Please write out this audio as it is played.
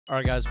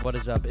Alright guys, what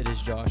is up? It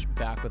is Josh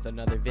back with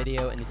another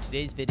video, and in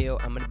today's video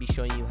I'm going to be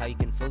showing you how you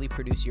can fully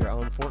produce your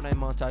own Fortnite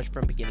montage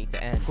from beginning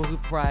to end. Quickly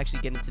before I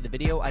actually get into the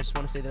video, I just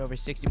want to say that over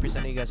 60%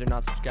 of you guys are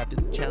not subscribed to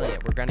the channel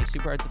yet. We're grinding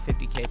super hard to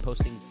 50k,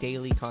 posting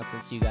daily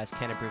content so you guys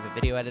can improve at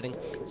video editing,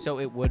 so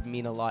it would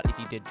mean a lot if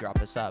you did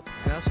drop us up.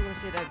 And I also want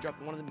to say that I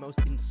dropped one of the most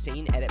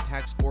insane edit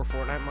packs for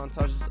Fortnite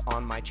montages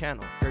on my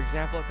channel. For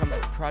example, it comes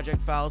with project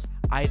files,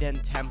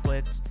 ident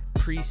templates,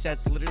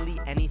 presets, literally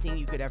anything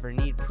you could ever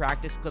need,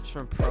 practice clips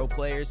from pro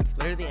players,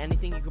 literally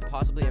anything you could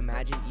possibly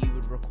imagine you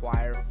would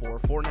require for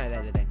Fortnite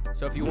editing.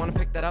 So if you want to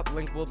pick that up,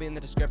 link will be in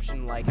the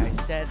description like I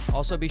said.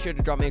 Also be sure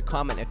to drop me a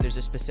comment if there's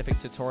a specific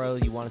tutorial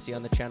you want to see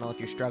on the channel. If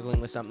you're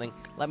struggling with something,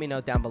 let me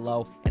know down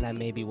below and I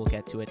maybe will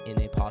get to it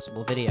in a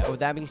possible video.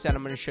 With that being said, I'm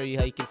going to show you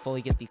how you can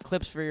fully get the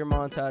clips for your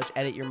montage,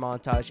 edit your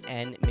montage,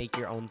 and make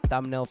your own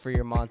thumbnail for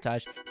your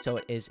montage, so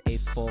it is a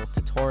full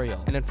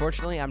tutorial. And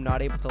unfortunately, I'm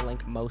not able to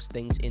link most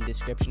things in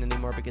description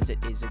anymore because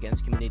it is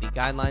against community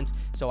guidelines,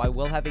 so I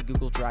will have a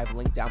Google Drive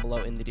link down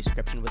below in the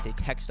description with a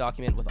text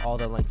document with all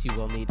the links you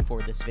will need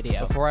for this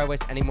video. Before I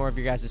waste any more of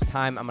your guys'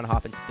 time, I'm going to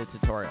hop into the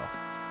tutorial.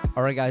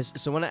 Alright guys,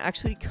 so when it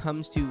actually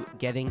comes to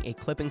getting a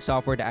clipping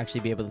software to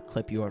actually be able to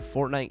clip your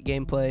Fortnite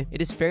gameplay,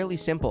 it is fairly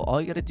simple. All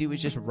you gotta do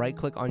is just right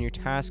click on your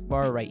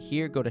taskbar right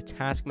here, go to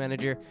Task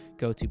Manager,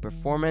 go to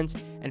Performance,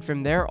 and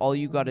from there all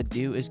you gotta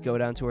do is go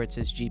down to where it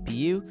says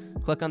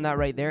GPU, click on that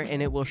right there,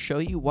 and it will show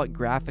you what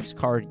graphics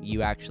card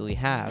you actually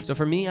have. So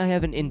for me, I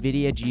have an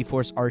NVIDIA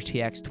GeForce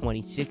RTX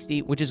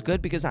 2060, which is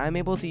good because I'm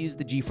able to use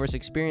the GeForce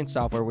Experience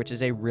software, which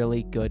is a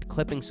really good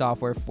clipping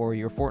software for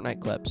your Fortnite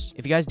clips.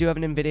 If you guys do have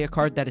an NVIDIA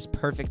card, that is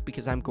perfect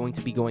because I'm going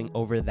to be going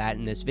over that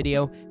in this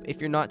video.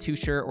 If you're not too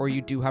sure or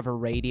you do have a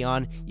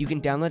Radeon, you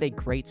can download a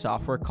great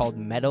software called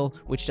Metal,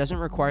 which doesn't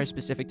require a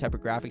specific type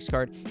of graphics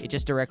card. It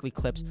just directly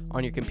clips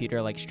on your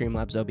computer like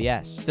Streamlabs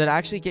OBS. So to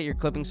actually get your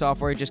clipping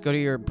software, just go to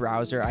your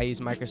browser. I use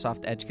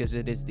Microsoft Edge because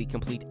it is the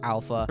complete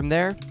alpha. From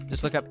there,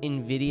 just look up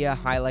NVIDIA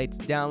Highlights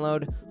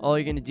Download. All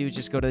you're going to do is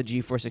just go to the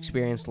GeForce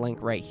Experience link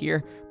right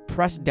here,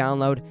 press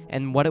download,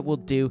 and what it will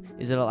do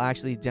is it'll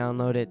actually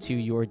download it to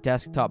your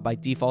desktop by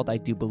default, I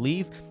do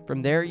believe.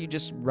 From there, you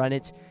just run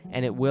it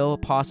and it will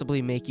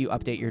possibly make you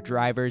update your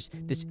drivers.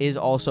 This is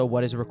also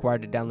what is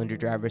required to download your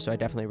drivers, so I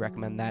definitely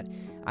recommend that.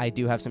 I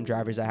do have some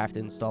drivers I have to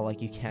install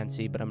like you can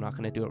see, but I'm not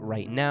going to do it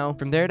right now.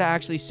 From there, to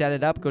actually set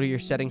it up, go to your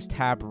settings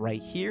tab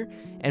right here,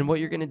 and what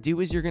you're going to do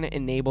is you're going to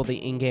enable the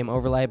in-game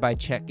overlay by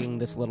checking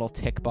this little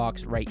tick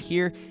box right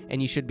here,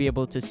 and you should be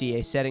able to see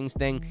a settings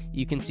thing.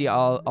 You can see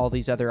all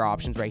these other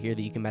options right here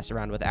that you can mess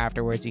around with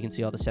afterwards. You can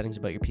see all the settings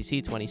about your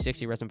PC,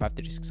 2060, Ryzen 5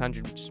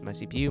 3600, which is my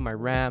CPU, my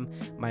RAM,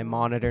 my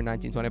monitor,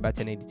 1920 by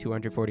 1080,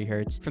 240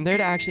 hertz. From there,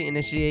 to actually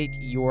initiate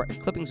your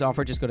clipping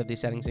software, just go to the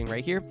settings thing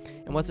right here,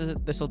 and what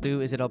this will do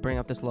is it'll bring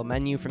up this little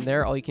menu. From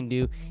there, all you can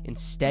do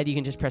instead, you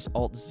can just press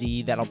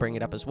Alt-Z, that'll bring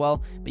it up as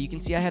well, but you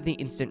can see I have the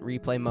instant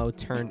replay mode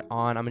turned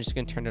on. I'm just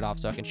going to turn it off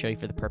so I can show you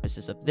for the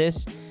purposes of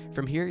this.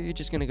 From here, you're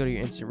just going to go to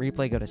your instant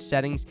replay, go to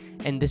settings,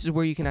 and this is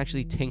where you can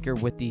actually tinker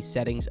with the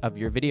settings of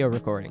your video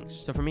recordings.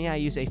 So for me, I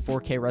use a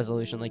 4K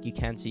resolution like you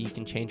can see. You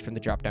can change from the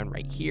drop down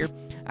right here.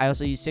 I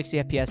also use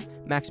 60 FPS,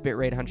 max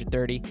bitrate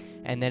 130,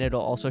 and then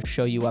it'll also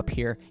show you up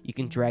here. You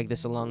can drag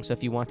this along, so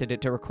if you wanted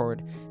it to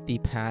record the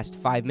past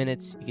 5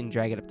 minutes, you can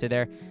drag it up to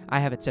there. I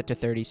have it set to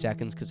 30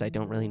 seconds because I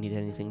don't really need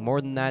anything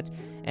more than that,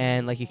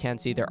 and like you can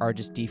see, there are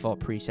just default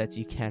presets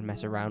you can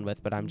mess around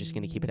with, but I'm just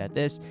going to keep it at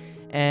this.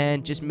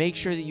 And just make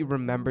sure that you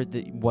remember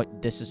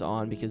what this is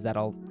on, because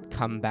that'll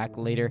come back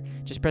later.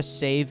 Just press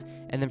save,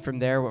 and then from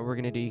there, what we're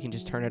going to do, you can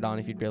just turn it on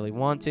if you'd really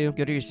want to.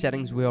 Go to your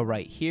settings wheel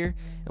right here,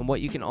 and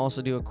what you can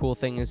also do, a cool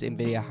thing is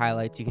NVIDIA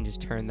Highlights. You can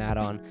just turn that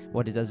on.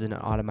 What it does is it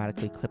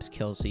automatically clips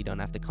kills, so you don't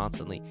have to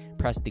constantly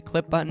press the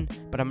clip button,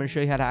 but I'm going to show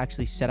you how to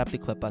actually set up the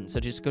clip button. So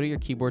just go to your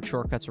keyboard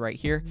shortcuts right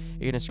here.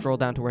 You're going to scroll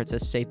down to where it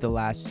says save the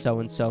last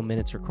so-and-so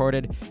minutes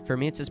recorded. For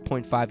me, it says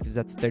 0.5 because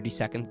that's 30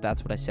 seconds.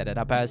 That's what I set it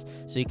up as,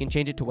 so you can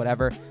change it to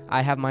whatever.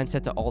 I have mine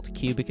set to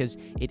Alt-Q because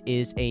it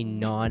is a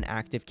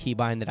non-active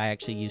keybind that I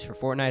actually use for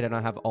Fortnite. I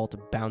don't have Alt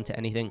bound to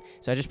anything,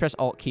 so I just press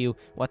Alt-Q.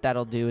 What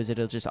that'll do is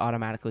it'll just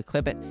automatically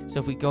clip it. So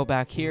if we go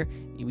back here,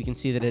 we can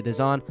see that it is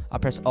on. I'll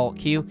press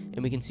Alt-Q,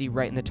 and we can see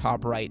right in the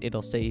top right,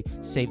 it'll say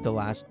save the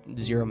last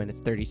 0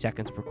 minutes 30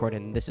 seconds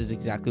recorded, and this is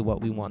exactly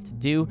what we want to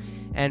do.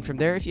 And from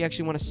there, if you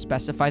actually want to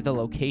specify the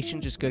location,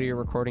 just go to your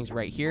recordings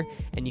right here,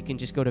 and you can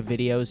just go to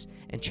videos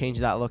and change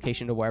that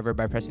location to wherever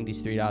by pressing these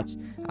 3 dots.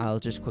 I'll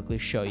just quickly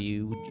show you.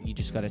 You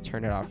just got to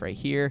turn it off right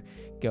here,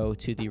 go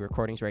to the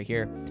recordings right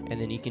here, and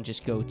then you can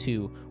just go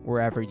to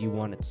wherever you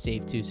want it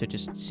saved to. So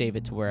just save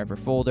it to wherever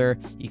folder.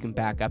 You can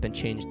back up and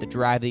change the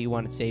drive that you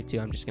want it saved to.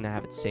 I'm just going to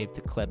have it saved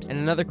to clips. And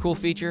another cool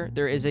feature,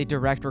 there is a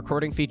direct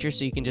recording feature,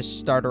 so you can just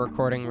start a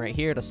recording right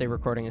here. It'll say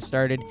recording is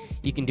started.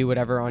 You can do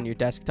whatever on your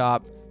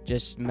desktop.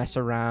 just mess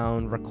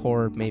around,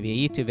 record maybe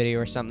a YouTube video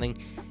or something,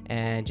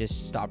 and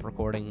just stop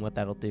recording. What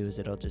that'll do is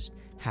it'll just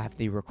have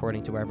the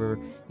recording to wherever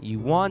you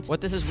want.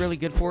 What this is really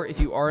good for, if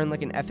you are in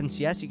like an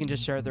FNCS, you can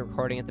just start the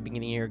recording at the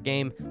beginning of your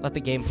game, let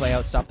the game play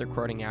out, stop the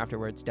recording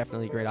afterwards.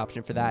 Definitely a great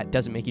option for that.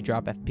 Doesn't make you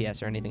drop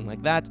FPS or anything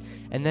like that.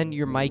 And then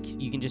your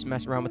mic, you can just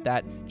mess around with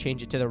that,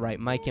 change it to the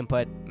right mic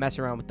input, mess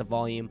around with the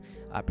volume,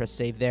 press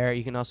save there.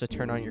 You can also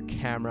turn on your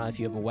camera if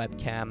you have a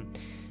webcam.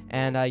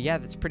 And yeah,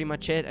 that's pretty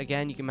much it.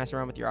 Again, you can mess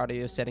around with your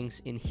audio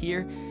settings in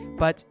here,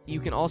 but you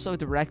can also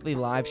directly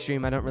live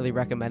stream. I don't really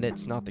recommend it.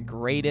 It's not the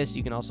greatest.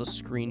 You can also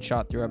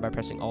screenshot through it by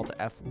pressing Alt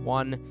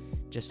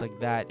F1, just like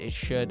that. It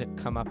should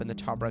come up in the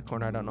top right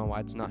corner. I don't know why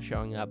it's not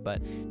showing up,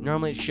 but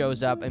normally it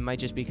shows up. It might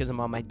just be because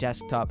I'm on my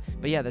desktop.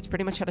 But yeah, that's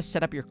pretty much how to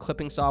set up your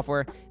clipping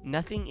software.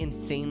 Nothing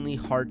insanely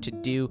hard to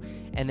do.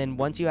 And then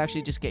once you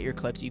actually just get your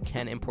clips, you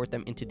can import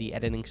them into the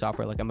editing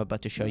software like I'm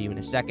about to show you in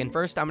a second.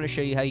 First, I'm going to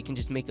show you how you can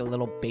just make a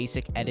little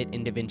basic edit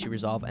in Davinci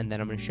Resolve, and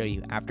then I'm going to show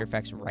you After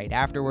Effects right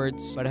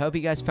afterwards. But I hope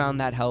you guys found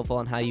that helpful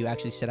on how you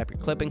actually set up your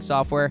clipping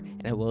software,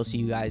 and I will see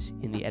you guys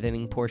in the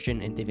editing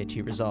portion in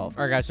Davinci Resolve.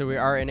 Alright guys, so we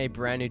are in a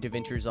brand new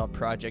Davinci Resolve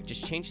project.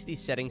 Just change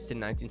these settings to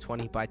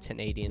 1920 by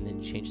 1080 and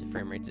then change the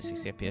frame rate to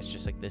 60 FPS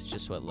just like this,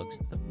 just so it looks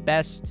the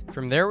best.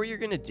 From there, what you're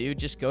going to do,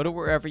 just go to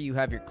wherever you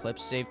have your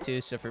clips saved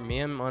to. So for me,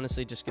 I'm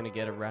honestly just going to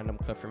get a random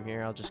clip from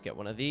here. I'll just get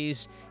one of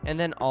these, and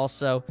then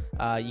also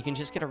you can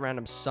just get a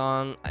random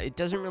song. It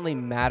doesn't really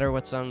matter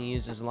what song you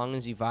use as long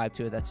as you vibe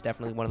to it. That's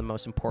definitely one of the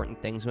most important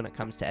things when it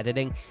comes to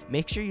editing.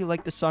 Make sure you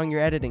like the song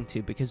you're editing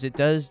to, because it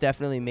does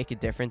definitely make a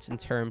difference in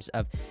terms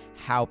of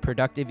how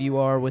productive you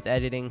are with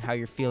editing, how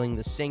you're feeling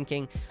the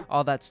syncing,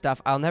 all that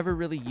stuff. I'll never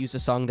really use a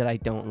song that I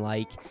don't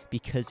like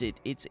because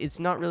it's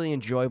not really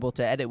enjoyable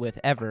to edit with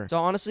ever. So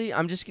honestly,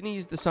 I'm just gonna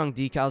use the song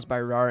Decals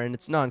by Rarin.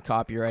 It's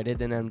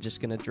non-copyrighted, and I'm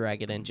just gonna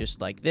drag it in just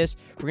like this.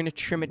 We're gonna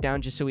trim it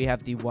down just so we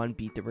have the one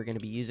beat that we're gonna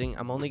be using.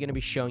 I'm only gonna be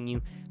showing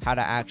you how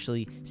to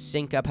actually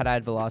sync up, how to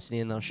add velocity,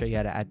 and I'll show you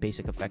how to add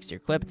basic effects to your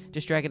clip.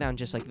 Just drag it down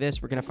just like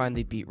this. We're gonna find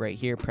the beat right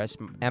here, press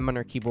M on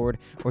our keyboard,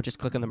 or just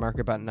click on the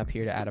marker button up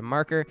here to add a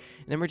marker,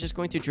 and then we're just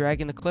going to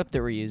drag in the clip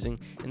that we're using.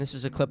 And this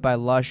is a clip by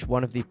Lush,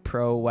 one of the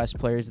pro West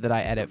players that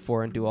I edit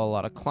for and do a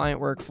lot of client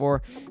work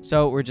for.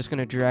 So we're just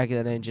gonna drag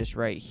it in just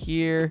right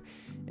here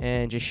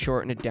and just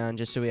shorten it down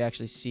just so we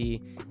actually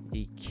see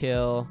the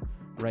kill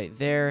right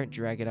there.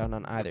 Drag it out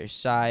on either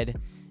side,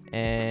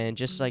 and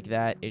just like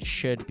that, it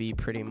should be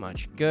pretty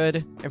much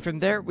good. And from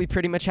there, we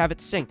pretty much have it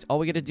synced. All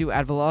we gotta do,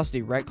 add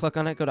velocity, right click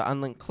on it, go to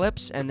unlink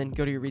clips, and then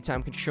go to your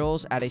retime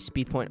controls, add a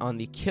speed point on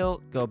the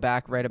kill, go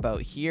back right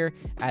about here,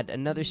 add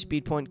another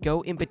speed point,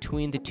 go in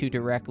between the two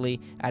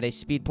directly, add a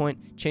speed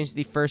point, change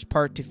the first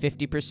part to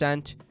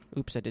 50%.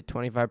 Oops, I did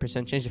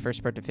 25%. Change the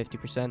first part to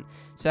 50%.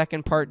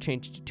 Second part,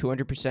 change to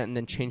 200%, and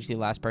then change the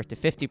last part to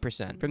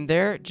 50%. From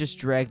there, just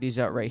drag these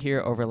out right here,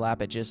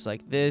 overlap it just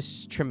like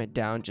this, trim it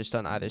down just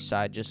on either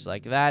side just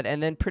like that,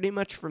 and then pretty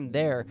much from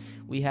there,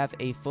 we have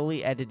a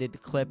fully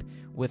edited clip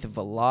with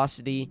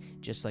velocity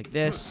just like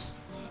this.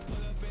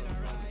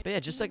 But yeah,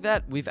 just like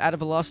that, we've added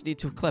velocity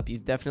to a clip.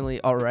 You've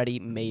definitely already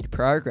made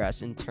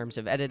progress in terms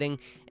of editing,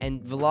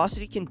 and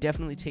velocity can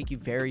definitely take you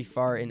very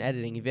far in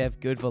editing. If you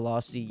have good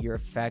velocity, your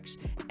effects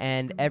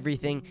and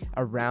everything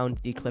around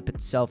the clip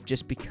itself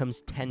just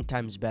becomes 10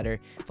 times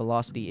better.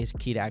 Velocity is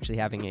key to actually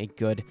having a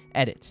good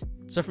edit.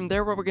 So from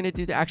there, what we're going to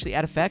do to actually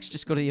add effects,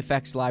 just go to the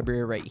effects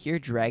library right here,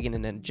 drag in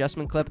an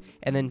adjustment clip,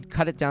 and then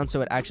cut it down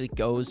so it actually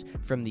goes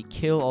from the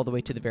kill all the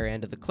way to the very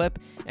end of the clip.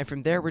 And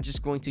from there, we're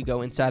just going to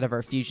go inside of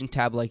our Fusion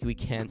tab like we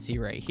can see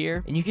right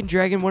here. And you can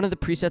drag in one of the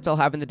presets I'll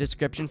have in the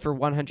description for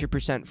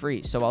 100%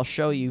 free. So I'll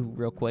show you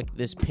real quick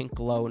this pink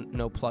glow,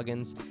 no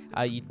plugins.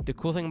 The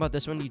cool thing about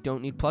this one, you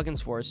don't need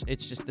plugins for it.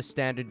 It's just the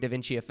standard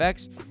Davinci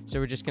effects. So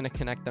we're just going to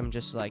connect them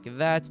just like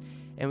that.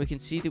 And we can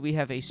see that we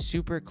have a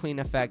super clean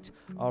effect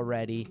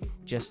already,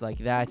 just like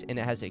that, and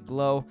it has a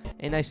glow,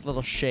 a nice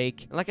little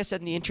shake. And like I said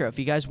in the intro, if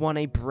you guys want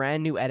a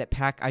brand new edit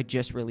pack I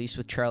just released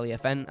with Charlie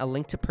FN, a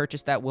link to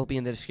purchase that will be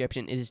in the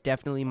description. It is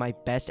definitely my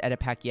best edit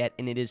pack yet,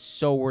 and it is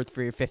so worth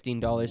for your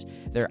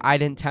 $15. There are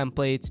ident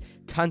templates,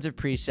 tons of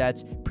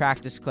presets,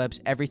 practice clips,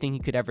 everything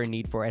you could ever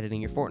need for editing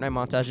your Fortnite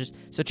montages.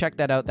 So check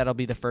that out. That'll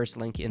be the first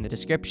link in the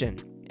description.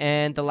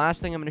 And the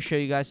last thing I'm going to show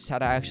you guys is how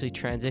to actually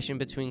transition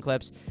between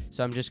clips.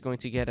 So I'm just going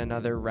to get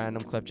another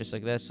random clip just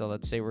like this. So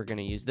let's say we're going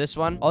to use this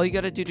one. All you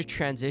got to do to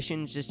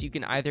transition is just you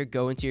can either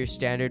go into your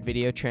standard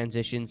video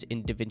transitions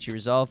in Davinci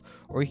Resolve,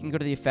 or you can go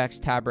to the effects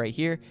tab right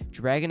here,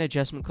 drag an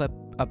adjustment clip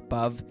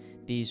above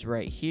these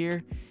right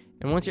here.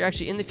 And once you're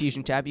actually in the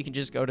Fusion tab, you can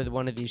just go to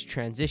one of these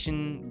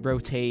transition,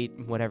 rotate,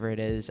 whatever it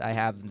is. I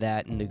have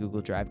that in the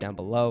Google Drive down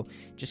below.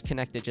 Just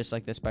connect it just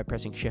like this by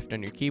pressing Shift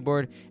on your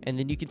keyboard. And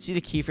then you can see the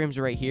keyframes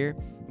right here.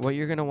 What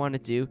you're going to want to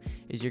do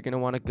is you're going to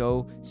want to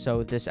go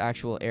so this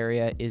actual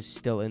area is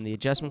still in the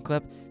adjustment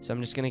clip. So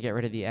I'm just going to get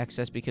rid of the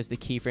excess because the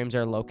keyframes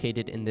are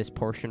located in this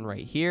portion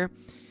right here.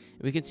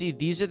 We can see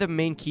these are the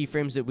main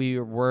keyframes that we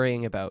were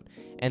worrying about.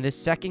 And this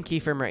second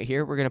keyframe right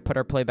here, we're going to put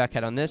our playback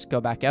head on this,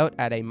 go back out,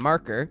 add a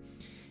marker.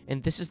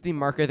 And this is the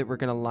marker that we're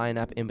going to line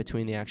up in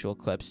between the actual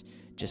clips,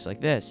 just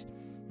like this.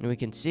 And we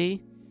can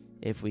see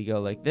if we go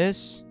like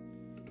this,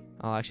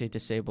 I'll actually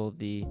disable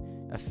the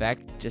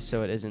effect just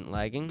so it isn't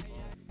lagging.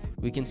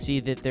 We can see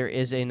that there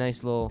is a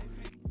nice little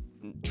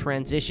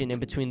transition in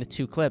between the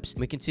two clips.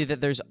 We can see that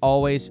there's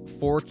always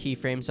 4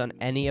 keyframes on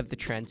any of the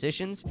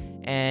transitions,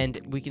 and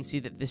we can see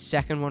that the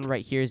second one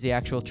right here is the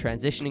actual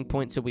transitioning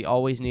point, so we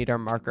always need our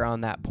marker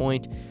on that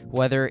point,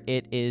 whether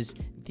it is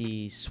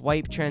the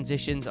swipe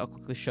transitions. I'll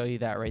quickly show you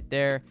that right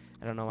there.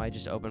 I don't know why I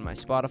just opened my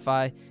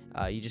Spotify.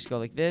 You just go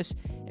like this,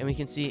 and we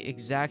can see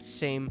exact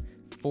same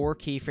 4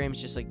 keyframes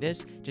just like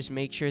this. Just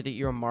make sure that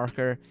your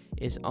marker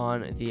is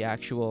on the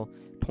actual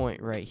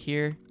point right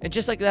here. And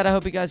just like that, I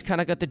hope you guys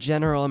kind of got the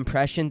general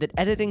impression that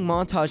editing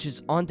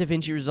montages on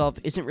Davinci Resolve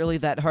isn't really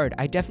that hard.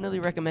 I definitely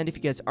recommend, if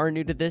you guys are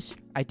new to this,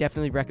 I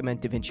definitely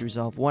recommend Davinci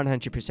Resolve,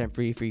 100%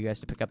 free for you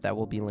guys to pick up. That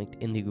will be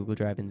linked in the Google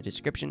Drive in the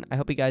description. I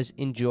hope you guys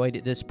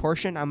enjoyed this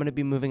portion. I'm going to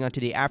be moving on to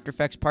the After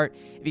Effects part.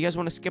 If you guys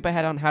want to skip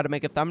ahead on how to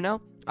make a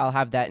thumbnail, I'll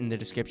have that in the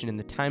description in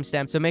the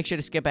timestamp, so make sure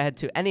to skip ahead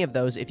to any of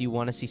those if you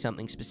want to see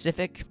something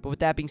specific. But with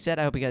that being said,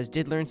 I hope you guys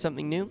did learn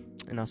something new,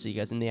 and I'll see you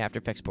guys in the After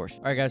Effects portion.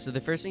 Alright guys, so the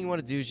first thing you want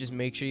to do is just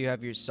make sure you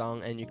have your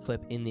song and your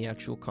clip in the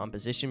actual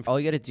composition. All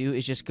you got to do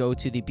is just go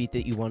to the beat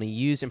that you want to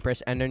use and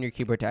press Enter on your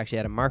keyboard to actually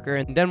add a marker.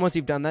 And then once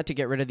you've done that, to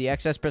get rid of the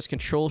excess, press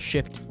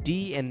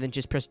Control-Shift-D, and then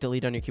just press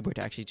Delete on your keyboard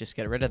to actually just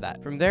get rid of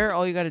that. From there,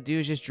 all you got to do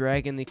is just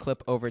drag in the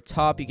clip over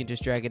top. You can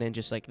just drag it in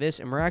just like this,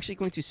 and we're actually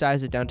going to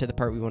size it down to the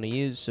part we want to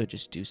use, so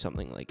just do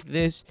something like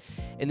this.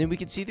 And then we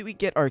can see that we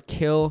get our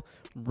kill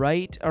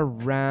right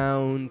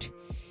around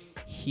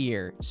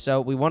here.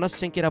 So we want to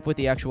sync it up with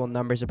the actual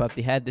numbers above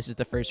the head. This is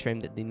the first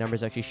frame that the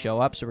numbers actually show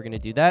up, so we're going to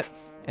do that.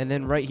 And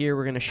then right here,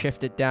 we're going to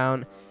shift it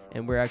down,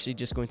 and we're actually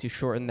just going to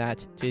shorten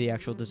that to the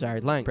actual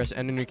desired length. Press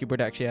Enter on your keyboard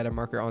to actually add a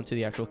marker onto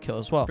the actual kill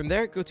as well. From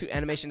there, go to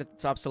animation at the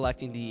top,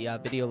 selecting the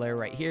video layer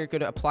right here. Go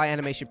to apply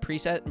animation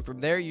preset, and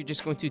from there, you're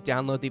just going to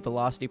download the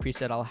velocity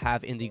preset I'll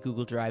have in the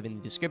Google Drive in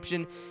the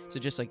description. So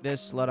just like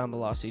this, slow down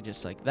velocity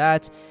just like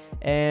that,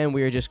 and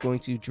we're just going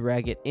to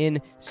drag it in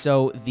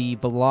so the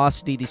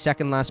velocity, the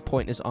second last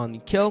point, is on the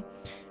kill.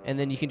 And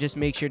then you can just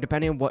make sure,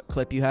 depending on what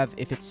clip you have,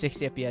 if it's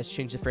 60 FPS,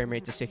 change the frame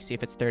rate to 60.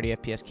 If it's 30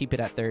 FPS, keep it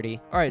at 30.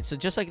 Alright, so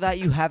just like that,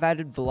 you have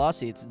added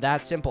velocity. It's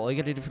that simple. All you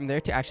gotta do from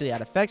there to actually add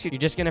effects, you're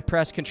just gonna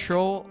press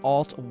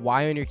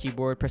Control-Alt-Y on your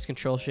keyboard, press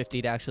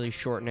Control-Shift-D to actually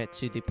shorten it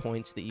to the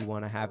points that you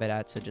want to have it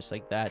at. So just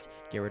like that,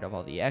 get rid of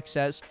all the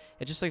excess.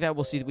 And just like that,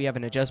 we'll see that we have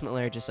an adjustment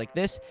layer just like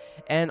this.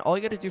 And all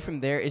you gotta do from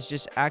there is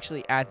just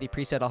actually add the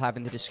preset I'll have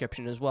in the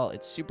description as well.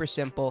 It's super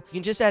simple. You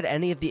can just add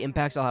any of the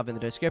impacts I'll have in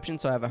the description.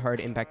 So I have a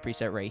hard impact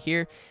preset right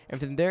here.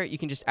 And from there, you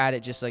can just add it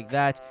just like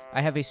that.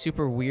 I have a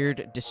super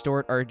weird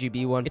distort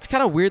RGB one. It's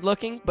kind of weird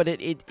looking, but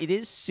it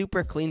is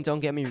super clean. Don't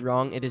get me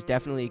wrong. It is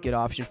definitely a good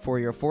option for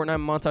your Fortnite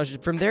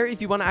montage. From there,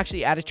 if you want to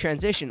actually add a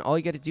transition, all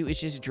you got to do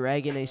is just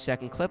drag in a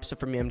second clip. So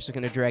for me, I'm just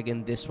going to drag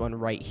in this one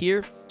right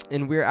here.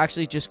 And we're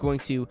actually just going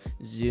to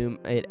zoom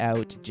it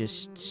out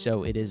just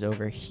so it is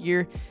over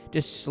here.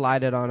 Just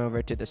slide it on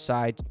over to the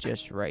side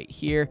just right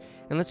here.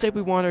 And let's say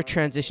we want our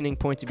transitioning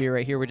point to be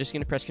right here. We're just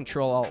going to press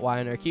Control-Alt-Y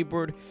on our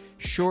keyboard,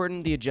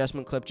 shorten the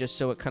adjustment clip just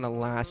so it kind of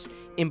lasts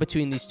in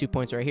between these 2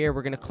 points right here.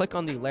 We're going to click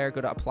on the layer,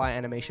 go to Apply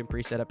Animation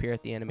Preset up here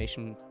at the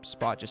animation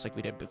spot just like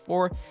we did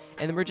before.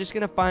 And then we're just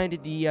going to find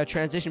the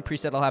transition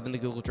preset I'll have in the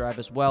Google Drive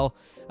as well.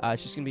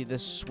 It's just going to be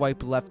this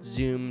swipe left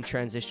zoom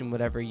transition,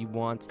 whatever you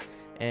want.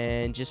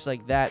 And just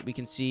like that, we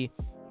can see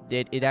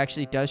that it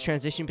actually does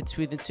transition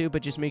between the two,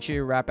 but just make sure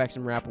your wrap X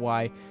and wrap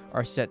Y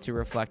are set to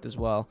reflect as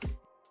well.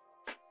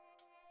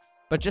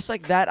 But just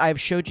like that, I've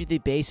showed you the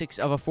basics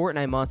of a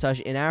Fortnite montage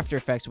in After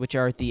Effects, which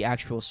are the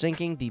actual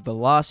syncing, the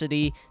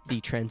velocity,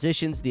 the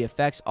transitions, the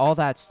effects, all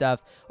that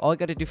stuff. All I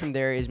got to do from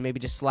there is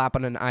maybe just slap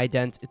on an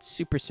ident. It's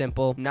super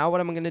simple. Now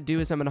what I'm going to do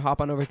is I'm going to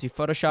hop on over to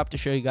Photoshop to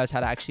show you guys how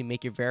to actually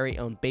make your very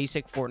own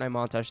basic Fortnite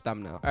montage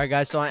thumbnail. Alright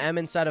guys, so I am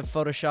inside of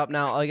Photoshop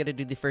now. All you got to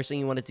do, the first thing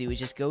you want to do is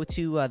just go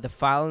to the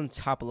file on the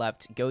top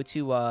left, go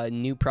to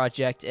new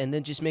project, and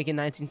then just make it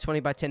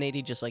 1920 by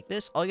 1080 just like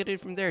this. All you got to do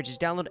from there,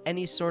 just download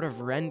any sort of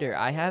render.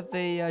 I have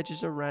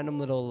just a random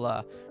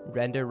little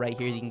render right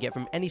here you can get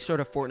from any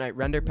sort of Fortnite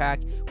render pack,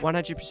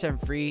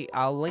 100% free.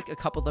 I'll link a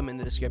couple of them in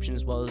the description,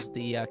 as well as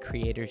the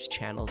creators'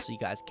 channels, so you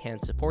guys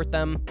can support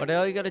them. But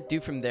all you got to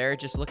do from there,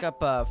 just look up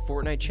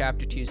Fortnite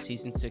Chapter 2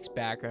 Season 6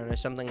 background or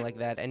something like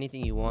that,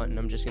 anything you want. And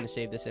I'm just going to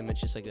save this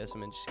image just like this.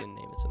 I'm just going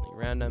to name it something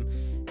random.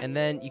 And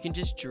then you can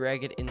just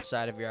drag it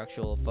inside of your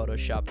actual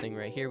Photoshop thing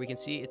right here. We can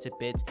see it's a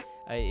bit,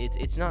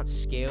 it's not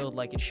scaled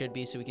like it should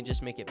be, so we can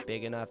just make it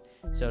big enough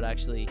so it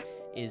actually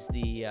is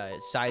the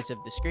size of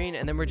the screen.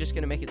 And then we're just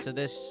going to make it so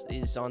this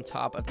is on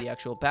top of the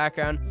actual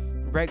background.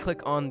 Right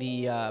click on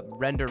the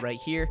render right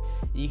here,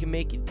 and you can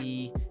make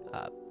the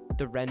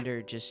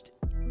render just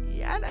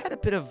add a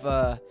bit of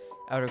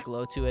outer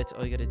glow to it.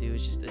 All you gotta do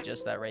is just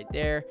adjust that right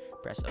there,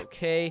 press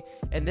OK,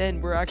 and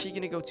then we're actually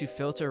gonna go to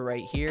filter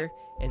right here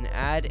and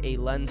add a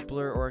lens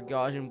blur or a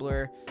Gaussian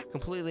blur.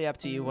 Completely up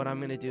to you. What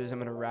I'm gonna do is I'm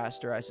gonna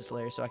rasterize this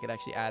layer so I could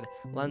actually add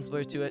lens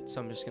blur to it. So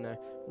I'm just gonna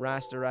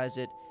rasterize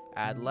it,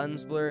 add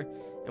lens blur,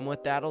 and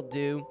what that'll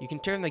do, you can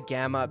turn the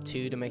gamma up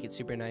too to make it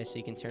super nice, so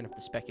you can turn up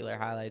the specular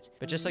highlights.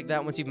 But just like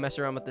that, once you've messed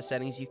around with the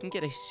settings, you can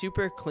get a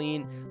super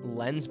clean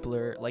lens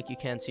blur like you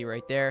can see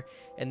right there.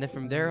 And then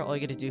from there, all you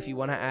gotta do, if you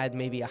want to add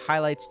maybe a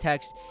highlights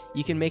text,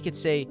 you can make it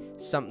say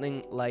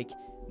something like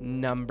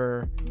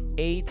number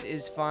 8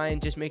 is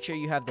fine. Just make sure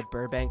you have the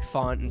Burbank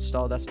font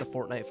installed. That's the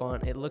Fortnite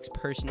font. It looks,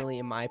 personally,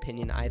 in my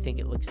opinion, I think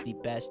it looks the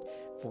best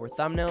for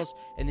thumbnails.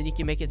 And then you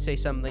can make it say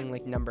something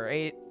like number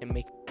 8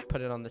 and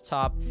put it on the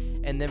top.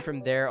 And then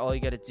from there, all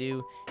you got to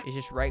do is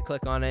just right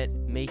click on it,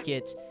 make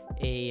it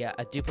a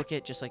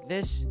duplicate just like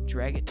this,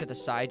 drag it to the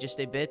side just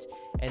a bit,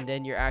 and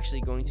then you're actually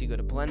going to go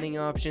to blending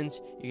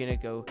options. You're going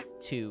to go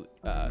to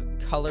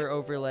color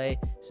overlay,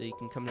 so you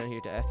can come down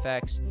here to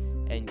FX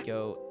and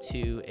go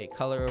to a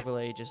color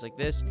overlay just like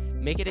this.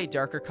 Make it a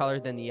darker color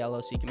than the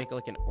yellow, so you can make it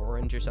like an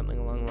orange or something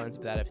along the lines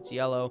of that if it's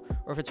yellow,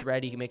 or if it's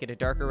red, you can make it a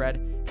darker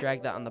red.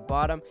 Drag that on the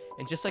bottom,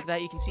 and just like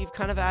that, you can see you've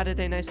kind of added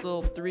a nice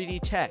little 3D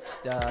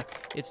text.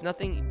 It's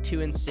nothing too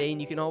insane.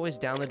 You can always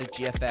download a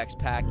GFX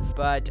pack,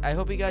 but I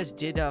hope you guys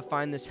did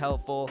find this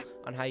helpful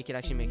on how you can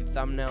actually make a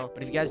thumbnail.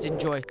 But if you guys did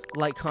enjoy,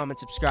 like, comment,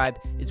 subscribe.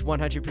 It's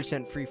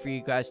 100% free for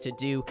you guys to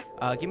do.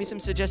 Give me some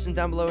suggestions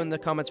down below in the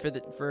comments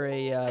for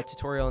a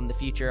tutorial in the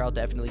future. I'll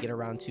definitely get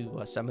around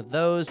to some of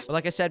those. But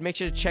like I said, make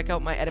sure to check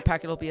out my edit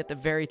pack. It'll be at the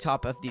very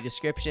top of the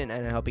description,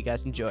 and I hope you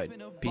guys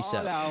enjoyed. Peace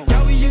out.